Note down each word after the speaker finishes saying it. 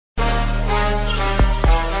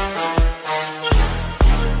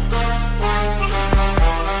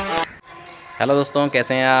Hello दोस्तों,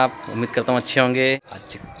 कैसे हैं आप? उम्मीद करता हूँ अच्छे होंगे।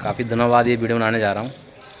 आज काफ़ी दिनों बाद ये वीडियो बनाने जा रहा हूँ।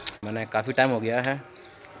 मैंने काफ़ी टाइम हो गया है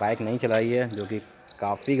बाइक नहीं चलाई है, जो कि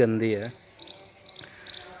काफ़ी गंदी है।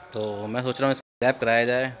 तो मैं सोच रहा हूँ इसको रैप कराया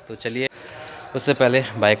जाए। तो चलिए उससे पहले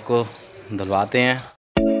बाइक को धुलवाते हैं।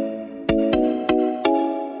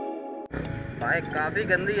 बाइक काफ़ी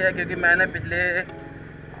गंदी है क्योंकि मैंने पिछले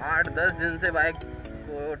 8-10 दिन से बाइक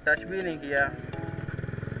को टच भी नहीं किया।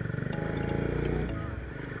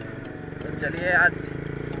 तो चलिए आज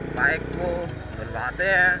बाइक को धुलवाते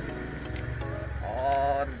हैं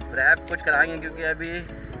और रैप कुछ कराएंगे, क्योंकि अभी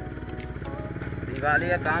दिवाली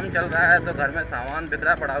का काम चल रहा है तो घर में सामान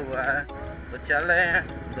बिखरा पड़ा हुआ है। तो चल रहे हैं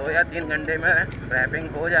 2 या 3 घंटे में रैपिंग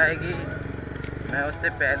हो जाएगी। मैं उससे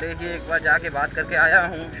पहले ही एक बार जाके बात करके आया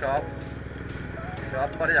हूँ शॉप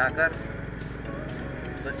पर जाकर।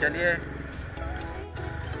 तो चलिए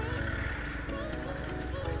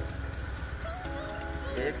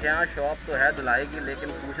एक यहाँ शॉप तो है धुलाई की, लेकिन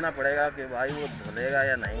पूछना पड़ेगा कि भाई वो धुलेगा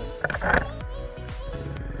या नहीं।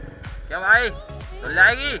 क्या भाई, धुल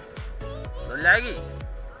जाएगी? धुल जाएगी?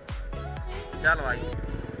 चल भाई।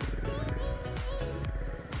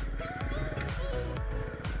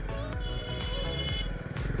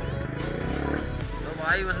 तो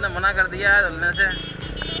भाई उसने मना कर दिया है धुलने से।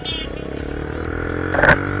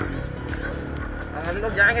 अब हम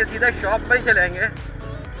लोग जाएंगे सीधा शॉप पर ही चलेंगे,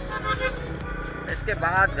 इसके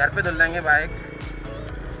बाद घर पे धुल लेंगे बाइक,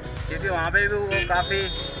 क्योंकि वहाँ पे भी वो काफ़ी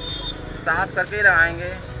साफ करके ही लगाएंगे।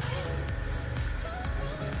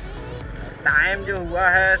 टाइम जो हुआ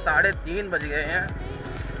है 3:30 बज गए हैं।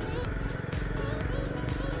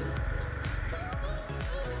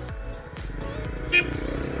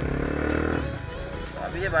 तो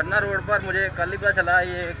अभी ये बरना रोड पर मुझे कल ही पता चला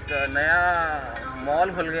ये एक नया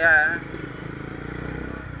मॉल खुल गया है।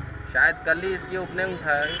 शायद कल ही इसकी ओपनिंग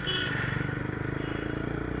था।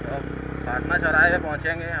 पाटना चौराहे पे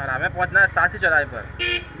पहुंचेंगे और हमें पहुंचना है सासी चौराहे पर।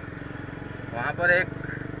 वहाँ पर एक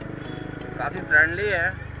काफ़ी फ्रेंडली है,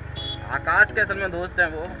 आकाश के असल में दोस्त हैं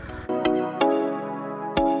वो।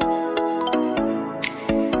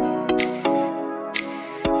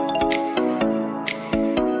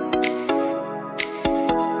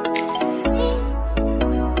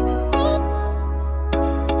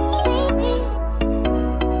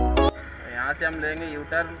 यहाँ से हम लेंगे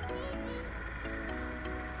यूटर्न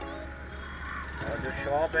और जो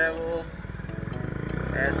शॉप है वो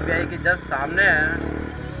SBI की जस्ट सामने है,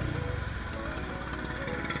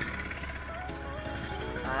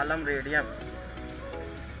 आलम रेडियम।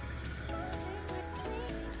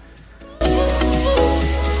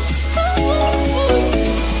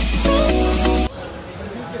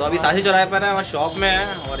 तो अभी सासी चौराहे पर है और शॉप में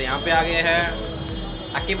है, और यहाँ पे आ गए हैं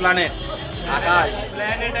अक्की प्लानेट आकाश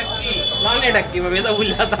प्लानेट अक्की, मैं हमेशा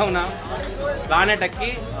भूल जाता हूँ नाम। प्लानेट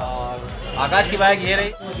अक्की और आकाश की बाइक ये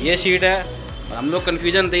रही, ये सीट है। और हम लोग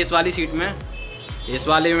कन्फ्यूजन थे इस वाली सीट में, इस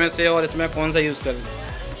वाली में से और इसमें कौन सा यूज़ करें।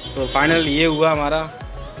 तो फाइनल ये हुआ हमारा,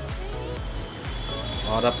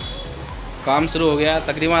 और अब काम शुरू हो गया।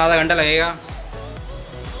 तकरीबन आधा घंटा लगेगा।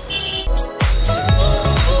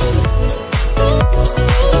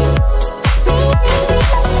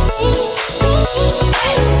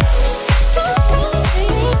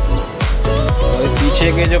 और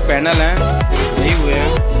पीछे के जो पैनल हैं यही हुए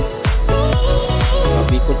हैं,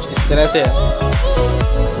 अभी कुछ इस तरह से है।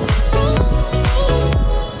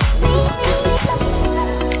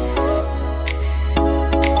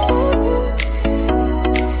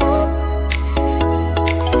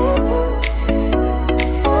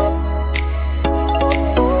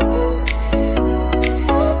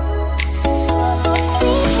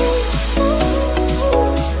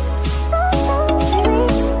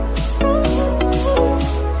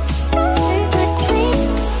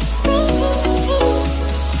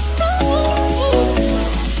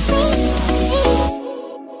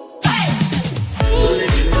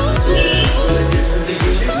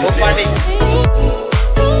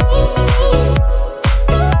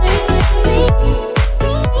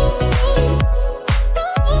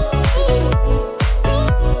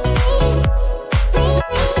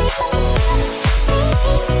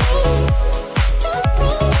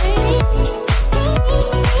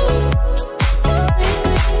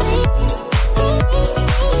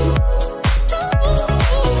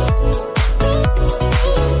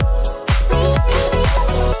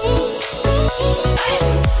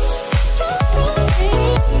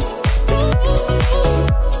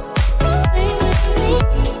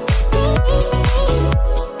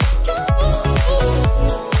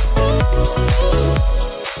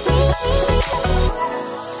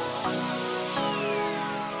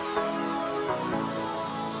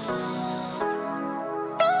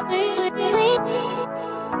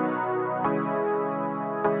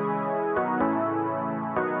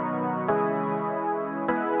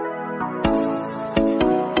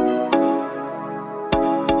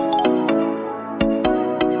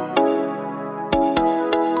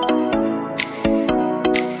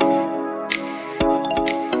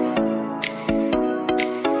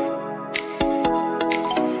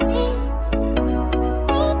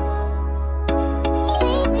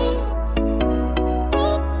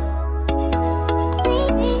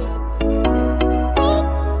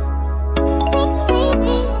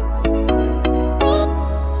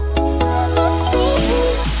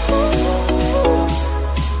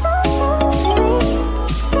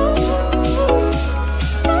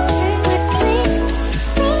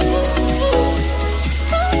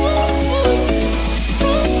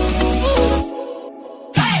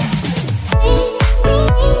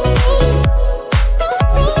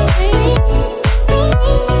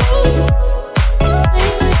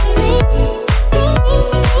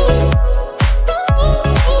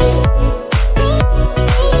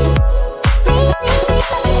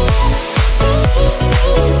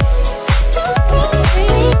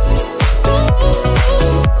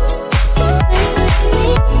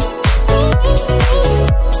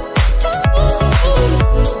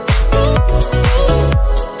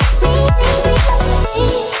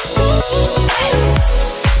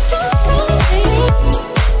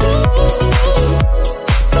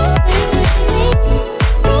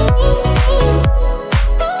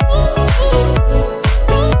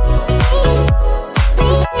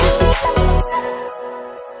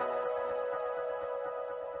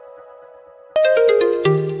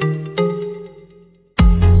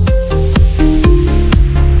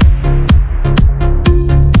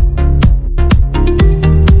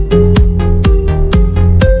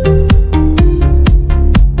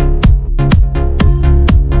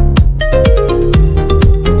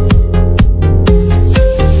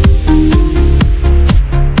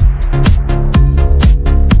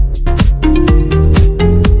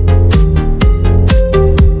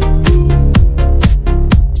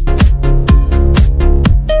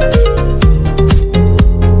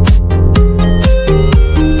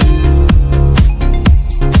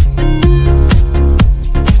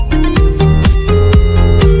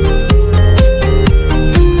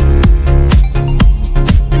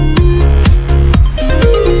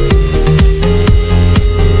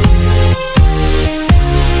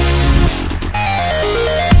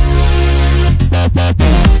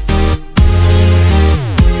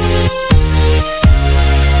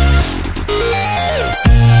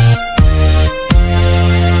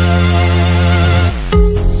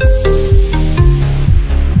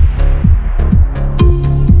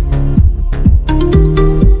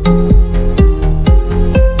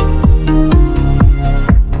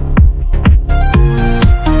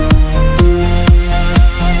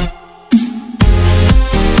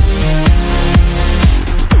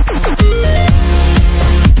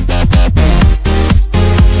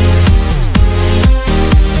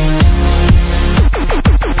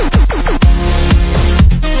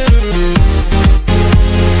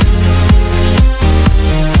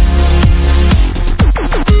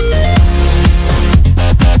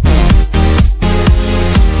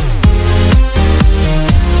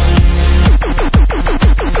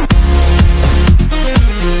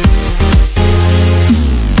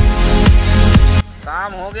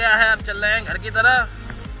 हैं घर की तरफ।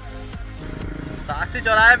 ताकसी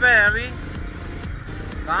चौराहे पे हैं अभी,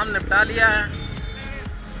 काम निपटा लिया है।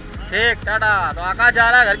 ठीक, टाटा। तो आकाश जा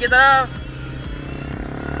रहा है घर की तरफ।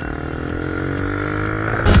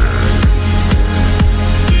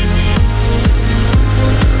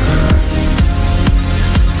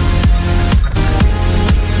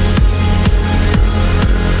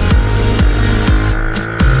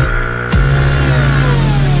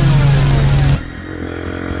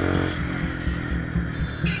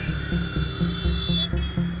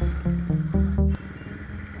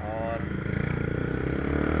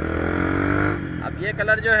 ये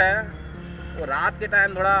कलर जो है वो रात के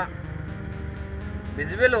टाइम थोड़ा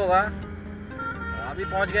विजिबल होगा। अभी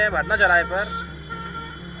पहुंच गए हैं भटना चौराहे पर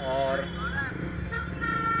और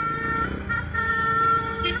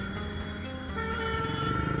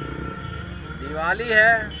दिवाली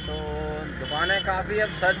है तो दुकानें काफ़ी अब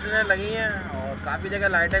सजने लगी हैं और काफ़ी जगह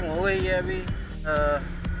लाइटिंग हो गई है। अभी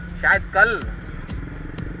शायद कल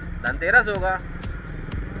धनतेरस होगा।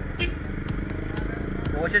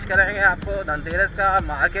 कोशिश करेंगे आपको धनतेरस का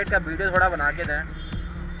मार्केट का वीडियो थोड़ा बना के दें,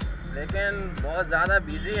 लेकिन बहुत ज़्यादा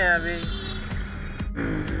बिजी हैं अभी।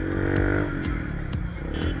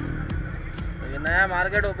 तो ये नया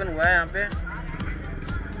मार्केट ओपन हुआ है यहाँ पे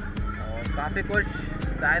और काफ़ी कुछ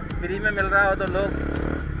शायद फ्री में मिल रहा हो तो लोग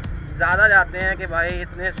ज़्यादा जाते हैं कि भाई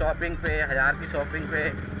इतने शॉपिंग पे 1000 की शॉपिंग पे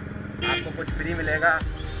आपको कुछ फ्री मिलेगा।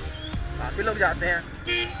 काफ़ी लोग जाते हैं।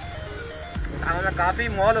 इटावा में काफ़ी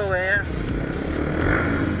मॉल हो गए हैं।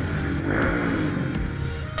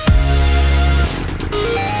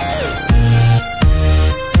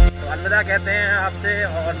 तो अलविदा कहते हैं आपसे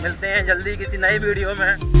और मिलते हैं जल्दी किसी नई वीडियो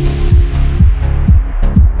में।